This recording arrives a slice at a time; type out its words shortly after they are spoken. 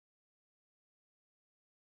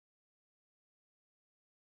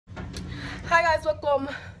Hi guys, welcome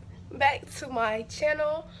back to my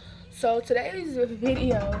channel. So today's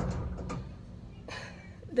video,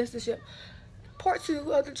 this is the ship. Part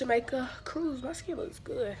 2 of the Jamaica cruise. My skin looks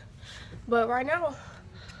good. But right now,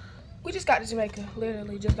 we just got to Jamaica.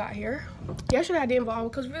 Literally just got here. Yesterday I didn't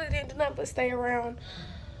vlog because we really didn't do nothing but stay around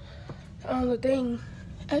the thing.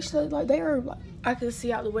 Actually, like they were, like, I could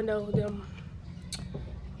see out the window them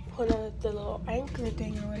putting on the little anchor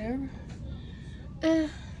thing or whatever. And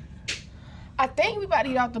I think we about to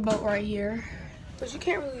get off the boat right here, but you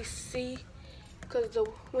can't really see because the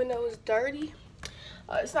window is dirty.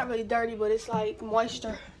 It's not really dirty, but it's like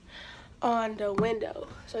moisture on the window,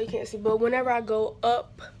 so you can't see. But whenever I go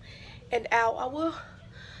up and out, I will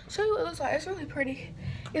show you what it looks like. It's really pretty.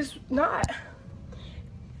 It's not.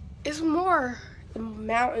 It's more the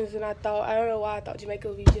mountains than I thought. I don't know why I thought Jamaica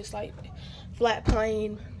would be just like flat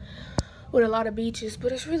plain with a lot of beaches,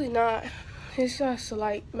 but it's really not. It's just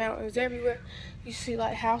like mountains everywhere. You see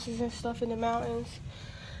like houses and stuff in the mountains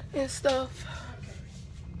and stuff.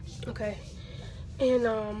 Okay. And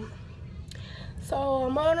so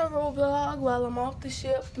I'm on a road vlog while I'm off the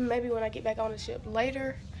ship. Maybe when I get back on the ship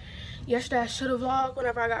later. Yesterday I should have vlogged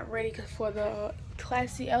whenever I got ready for the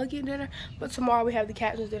classy elegant dinner, but tomorrow we have the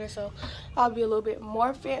captain's dinner, so I'll be a little bit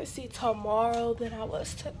more fancy tomorrow than I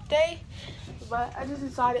was today. But I just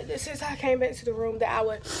decided that since I came back to the room that I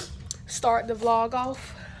would start the vlog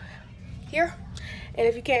off here. And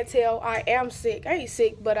if you can't tell, I am sick. I ain't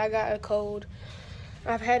sick, but I got a cold.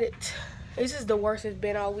 I've had it. This is the worst it's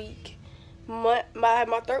been all week. My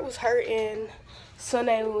throat was hurting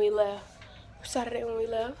Sunday when we left. Saturday when we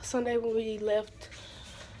left. Sunday when we left.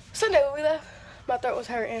 Sunday when we left, my throat was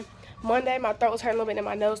hurting. Monday, my throat was hurting a little bit and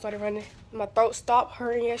my nose started running. My throat stopped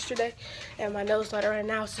hurting yesterday and my nose started running.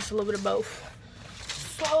 Now it's just a little bit of both.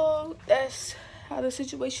 So that's how the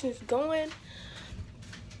situation is going.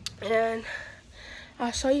 And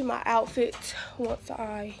I'll show you my outfit once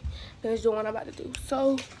I finish doing what I'm about to do.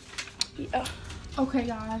 So, yeah. Okay,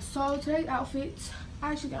 guys. So, today's outfit,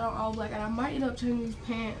 I actually got on all black. And I might end up changing these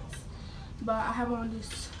pants. But I have on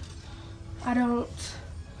this, I don't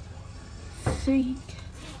think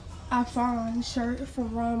I find shirt from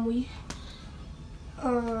Romwe.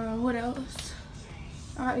 What else?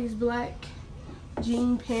 I got these black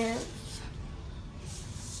jean pants.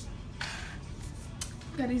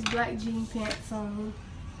 Got these black jean pants on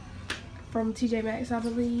from TJ Maxx, I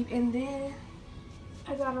believe. And then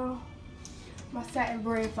I got on my satin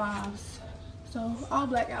bread 5s. So all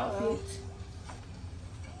black outfits.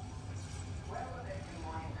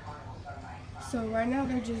 So right now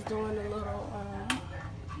they're just doing a little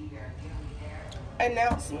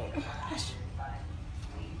announcement.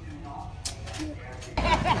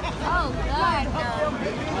 Oh God, no.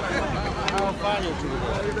 I'll find you.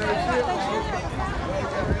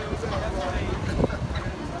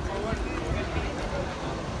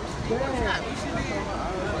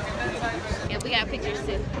 Yeah, we got pictures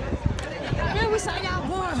too. Yeah, we saw y'all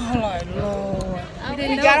going. I'm like, Lord.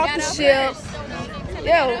 We got off the ship.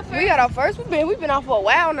 Yeah, we got off first. We've been off for a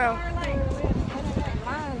while now.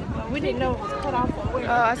 We didn't know it was cut off for where.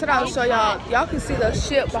 I said I would show y'all. Y'all can see the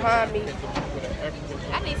ship behind me.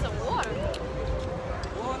 I need some water.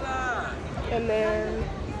 And then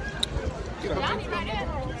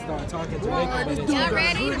Start talking Jamaican. Y'all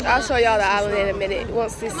ready? I'll show y'all the island in a minute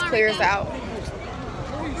once this clears out.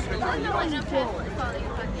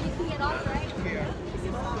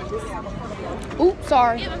 Oops,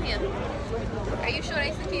 sorry. Give them here. Are you sure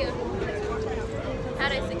they secure? How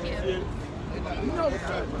they secure? Oh,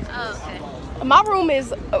 okay. My room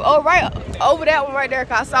is right over that one right there,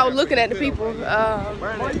 cause I was looking at the people. Yes,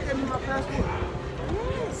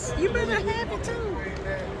 you better have it too.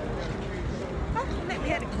 How come let me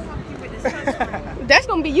have to come up here with this sunscreen? That's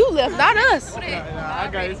gonna be you left, not us. I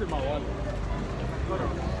got it in my wallet.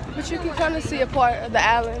 But you can kind of see a part of the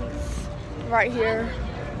islands right here.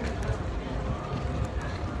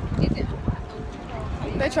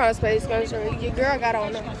 They trying to space country. Your girl got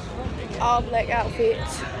on an all black outfit.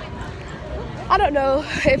 I don't know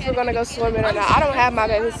if we're gonna go swimming or not. I don't have my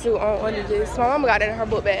bathing suit on under this. My mama got it in her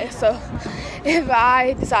book bag, so if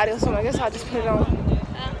I decide to go swim, I guess I'll just put it on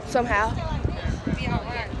somehow.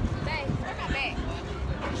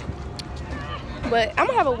 But I'm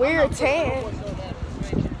gonna have a weird tan.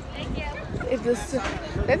 If this,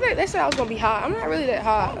 they said I was gonna be hot. I'm not really that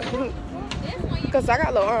hot because I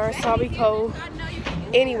got low arms, so I'll be cold.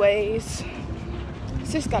 Anyways,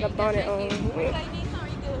 sis got a bonnet on,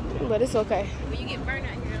 but it's okay.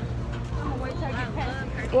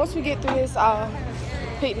 Once we get through this, I'll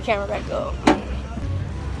pick the camera back up.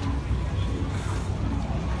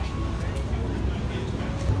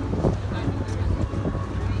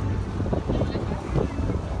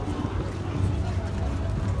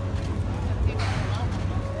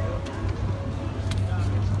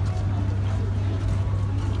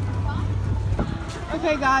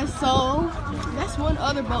 Okay guys, so that's one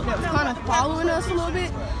other boat that was kind of following us a little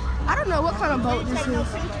bit. I don't know what kind of boat this is.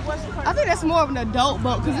 I think that's more of an adult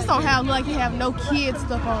boat because this don't have like it have no kid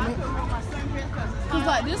stuff on it. Cause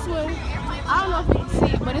like this one, I don't know if you can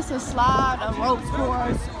see it, but it's a slide, a ropes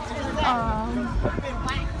course,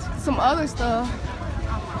 some other stuff.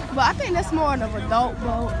 But I think that's more of an adult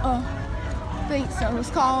boat. I think so. It's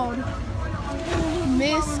called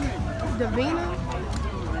Miss Davina.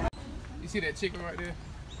 You see that chicken right there?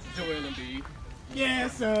 Joel and B.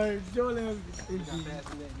 Yes, sir. Joel and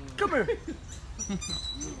come here.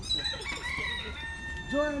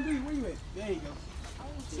 Joel and B, where you at? There you go.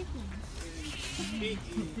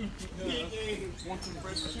 Want some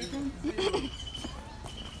fresh chicken?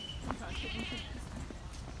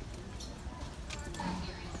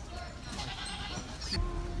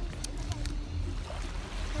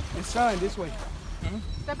 It's son, this way.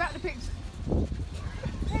 Step out the picture.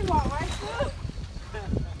 Hey, walk right through.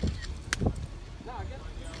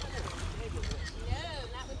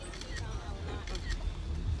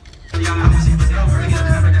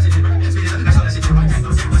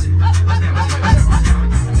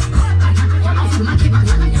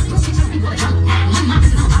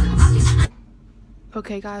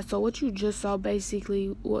 Okay guys, so what you just saw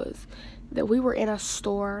basically was that we were in a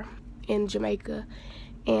store in Jamaica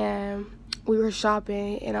and we were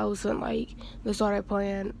shopping, and all of a sudden like they started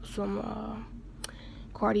playing some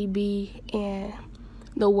Cardi B, and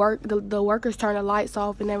the workers turned the lights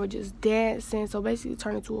off and they were just dancing, so basically it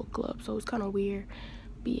turned into a club, so it's kind of weird,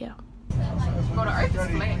 but yeah. Go to Earth is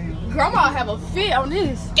flat. Grandma have a fit on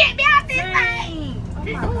this. Get me out this thing!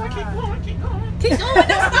 Keep going, keep going, keep going. Keep going.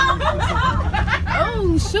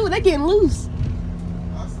 Oh shoot, they getting loose.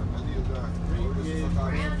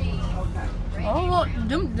 Oh,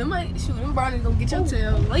 them brownies gonna get your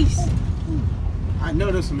tail laced. I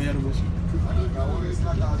know there's some edibles.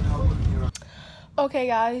 Okay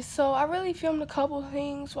guys, so I really filmed a couple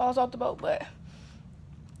things while I was off the boat, but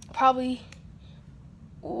probably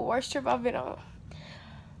worst trip I've been on.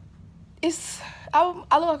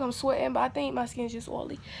 I look like I'm sweating, but I think my skin's just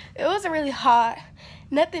oily. It wasn't really hot,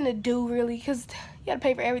 nothing to do really, because you gotta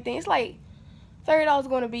pay for everything. It's like $30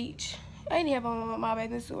 going to the beach. I didn't have on my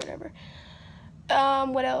bathing suit or whatever.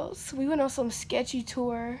 What else? We went on some sketchy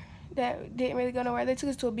tour that didn't really go nowhere. They took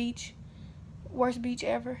us to a beach, worst beach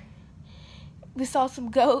ever. We saw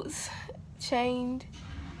some goats chained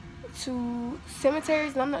to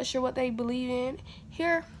cemeteries, and I'm not sure what they believe in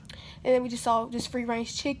here. And then we just saw just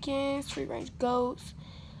free-range chickens, free-range goats,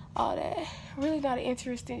 all that. Really not an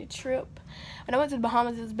interesting trip. When I went to the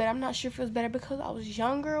Bahamas, it was better. I'm not sure if it was better because I was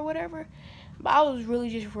younger or whatever, but I was really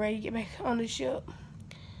just ready to get back on the ship.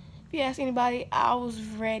 If you ask anybody, I was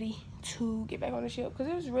ready to get back on the ship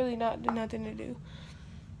because it was really nothing to do.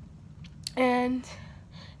 And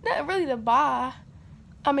not really to buy.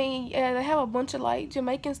 I mean, yeah, they have a bunch of like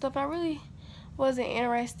Jamaican stuff. I really wasn't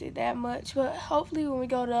interested that much, but hopefully when we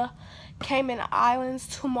go to Cayman Islands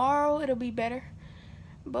tomorrow, it'll be better.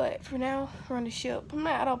 But for now, we're on the ship.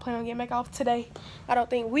 I don't plan on getting back off today. I don't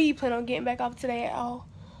think we plan on getting back off today at all.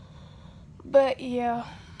 But yeah,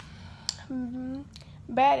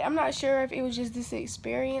 bad. I'm not sure if it was just this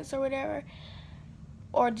experience or whatever,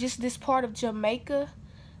 or just this part of Jamaica.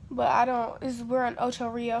 But we're in Ocho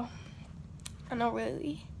Rio. I don't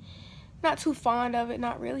really, not too fond of it,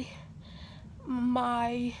 not really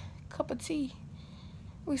my cup of tea.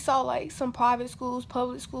 We saw like some private schools,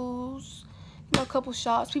 public schools, you know, a couple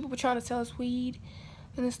shops. People were trying to sell us weed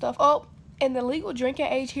and stuff. Oh, and the legal drinking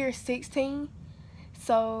age here is 16.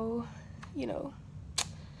 So, you know,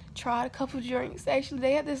 tried a couple drinks. Actually,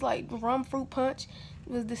 they had this like rum fruit punch.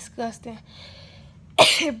 It was disgusting.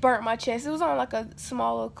 It burnt my chest. It was on like a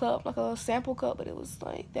smaller cup, like a little sample cup, but it was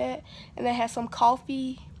like that. And they had some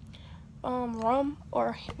coffee, rum,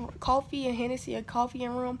 or coffee and Hennessy, or coffee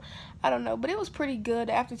and rum. I don't know, but it was pretty good.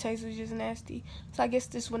 The aftertaste was just nasty. So I guess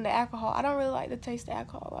this one, the alcohol. I don't really like the taste of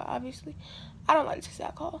alcohol, obviously. I don't like the taste of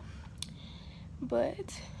alcohol.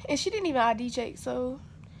 But, and she didn't even ID check, so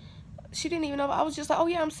she didn't even know. I was just like, oh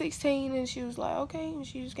yeah, I'm 16, and she was like, okay, and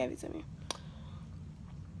she just gave it to me.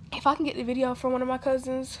 If I can get the video from one of my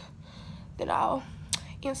cousins, then I'll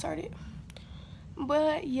insert it.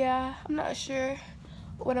 But yeah, I'm not sure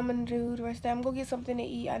what I'm gonna do the rest of the day. I'm gonna get something to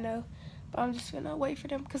eat, I know, but I'm just gonna wait for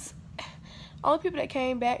them, because all the people that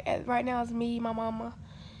came back right now is me, my mama,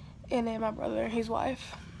 and then my brother and his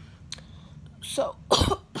wife. So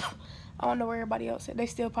I don't know where everybody else at. They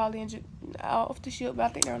still probably off the ship, but I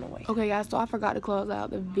think they're on the way. Okay, guys, so I forgot to close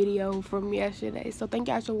out the video from yesterday. So thank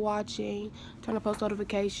you guys for watching. Turn on post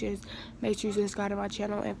notifications. Make sure you subscribe to my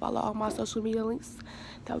channel and follow all my social media links.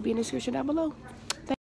 That will be in the description down below.